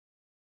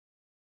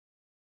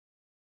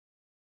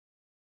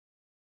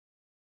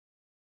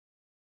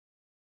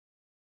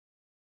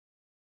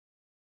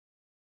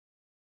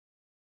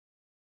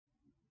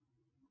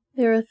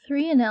There are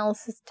three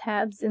analysis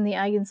tabs in the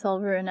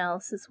Eigensolver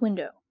analysis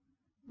window: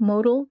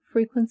 Modal,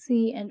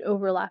 Frequency, and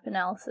Overlap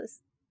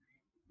Analysis.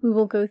 We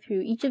will go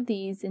through each of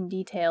these in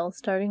detail,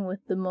 starting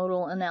with the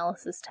Modal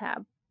Analysis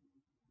tab.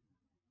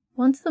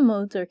 Once the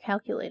modes are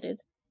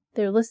calculated,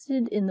 they're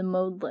listed in the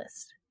mode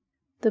list.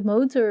 The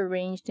modes are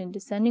arranged in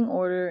descending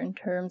order in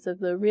terms of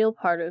the real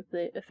part of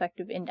the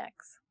effective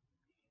index.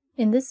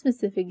 In this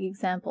specific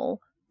example,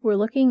 we're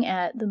looking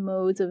at the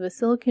modes of a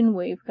silicon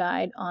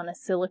waveguide on a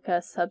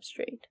silica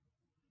substrate.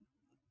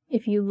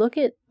 If you look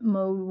at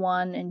mode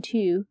 1 and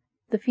 2,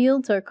 the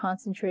fields are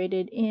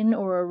concentrated in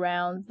or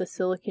around the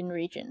silicon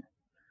region.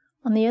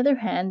 On the other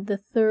hand, the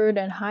third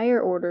and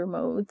higher order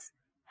modes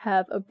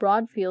have a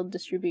broad field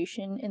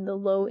distribution in the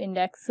low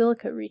index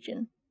silica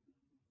region.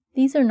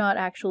 These are not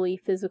actually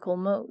physical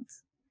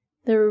modes.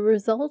 They're a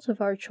result of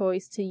our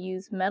choice to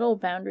use metal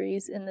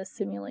boundaries in this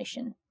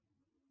simulation.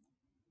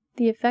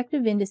 The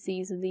effective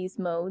indices of these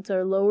modes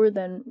are lower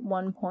than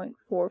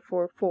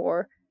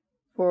 1.444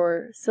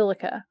 for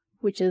silica,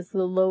 which is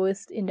the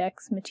lowest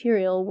index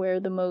material where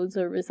the modes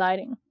are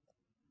residing,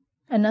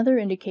 another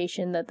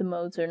indication that the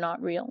modes are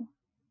not real.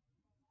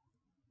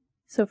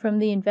 So from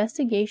the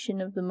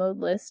investigation of the mode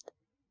list,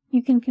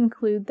 you can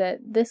conclude that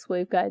this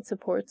waveguide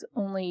supports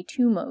only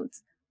two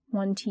modes,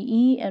 one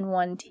TE and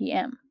one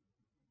TM.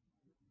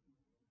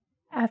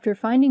 After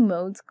finding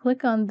modes,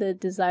 click on the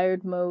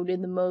desired mode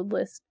in the mode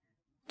list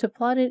to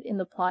plot it in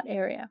the plot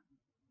area.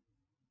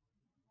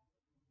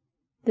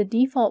 The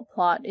default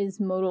plot is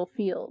modal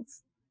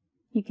fields.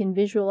 You can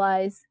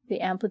visualize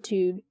the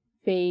amplitude,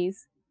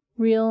 phase,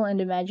 real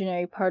and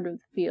imaginary part of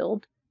the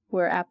field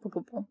where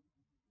applicable.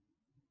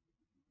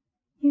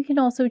 You can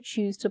also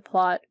choose to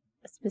plot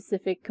a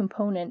specific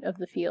component of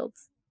the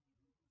fields.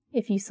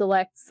 If you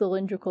select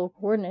cylindrical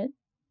coordinate,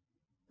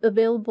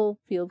 available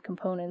field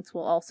components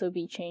will also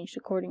be changed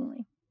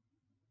accordingly.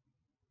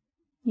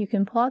 You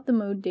can plot the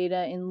mode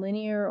data in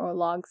linear or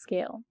log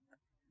scale.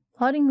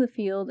 Plotting the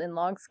field in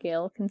log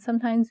scale can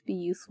sometimes be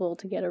useful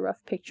to get a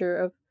rough picture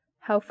of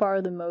how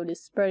far the mode is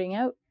spreading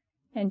out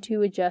and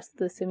to adjust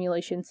the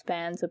simulation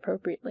spans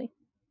appropriately.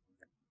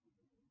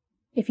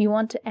 If you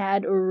want to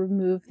add or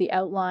remove the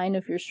outline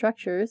of your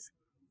structures,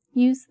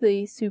 use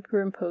the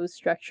Superimpose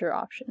Structure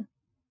option.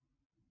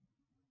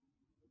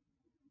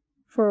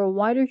 For a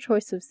wider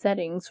choice of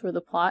settings for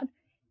the plot,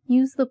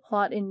 use the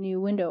Plot in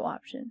New Window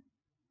option.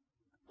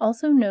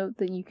 Also note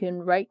that you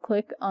can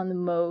right-click on the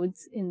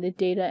modes in the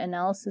Data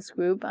Analysis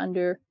group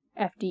under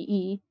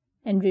FDE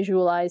and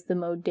visualize the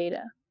mode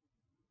data.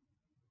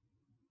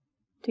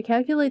 To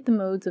calculate the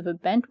modes of a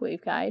bent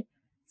waveguide,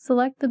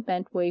 select the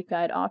Bent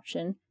Waveguide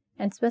option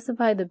and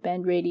specify the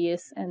bend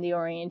radius and the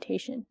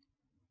orientation.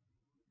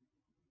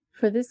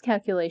 For this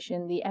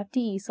calculation, the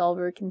FDE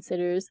solver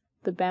considers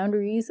the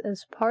boundaries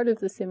as part of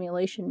the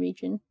simulation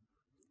region,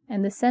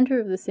 and the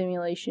center of the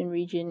simulation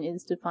region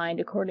is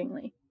defined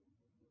accordingly.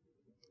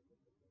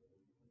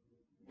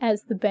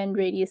 As the bend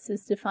radius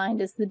is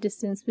defined as the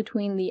distance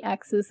between the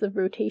axis of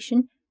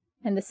rotation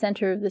and the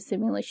center of the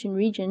simulation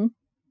region,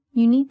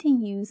 you need to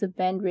use a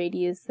bend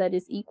radius that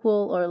is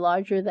equal or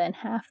larger than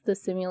half the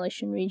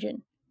simulation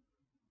region.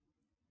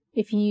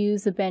 If you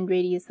use a bend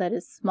radius that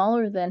is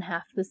smaller than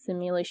half the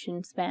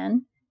simulation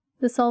span,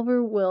 the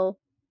solver will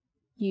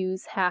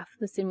use half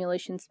the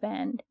simulation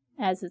span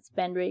as its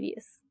bend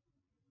radius.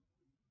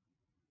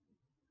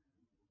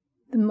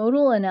 The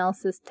Modal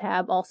Analysis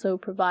tab also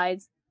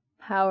provides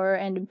power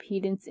and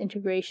impedance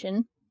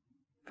integration,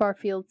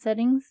 far-field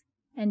settings,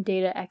 and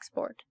data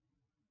export.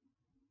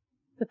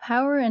 The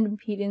power and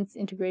impedance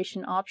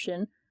integration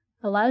option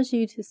allows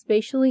you to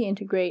spatially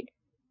integrate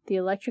the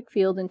electric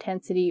field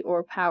intensity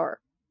or power.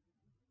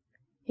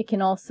 It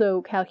can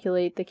also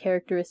calculate the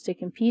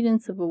characteristic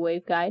impedance of a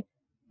waveguide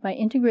by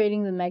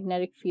integrating the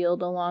magnetic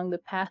field along the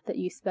path that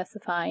you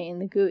specify in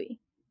the GUI.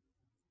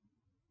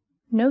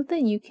 Note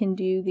that you can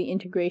do the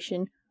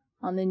integration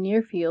on the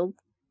near field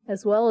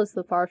as well as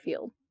the far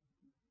field.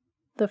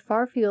 The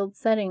far field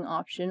setting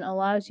option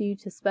allows you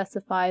to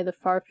specify the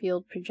far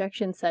field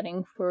projection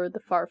setting for the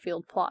far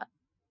field plot.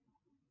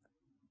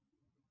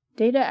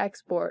 Data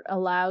export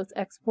allows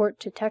export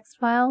to text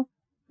file,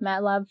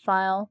 MATLAB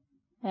file,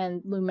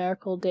 and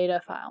numerical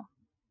data file.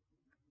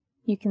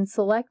 You can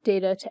select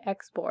data to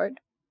export,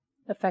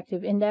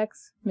 effective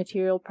index,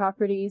 material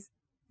properties,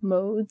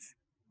 modes,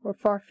 or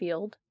far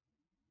field,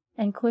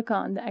 and click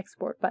on the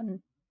export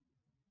button.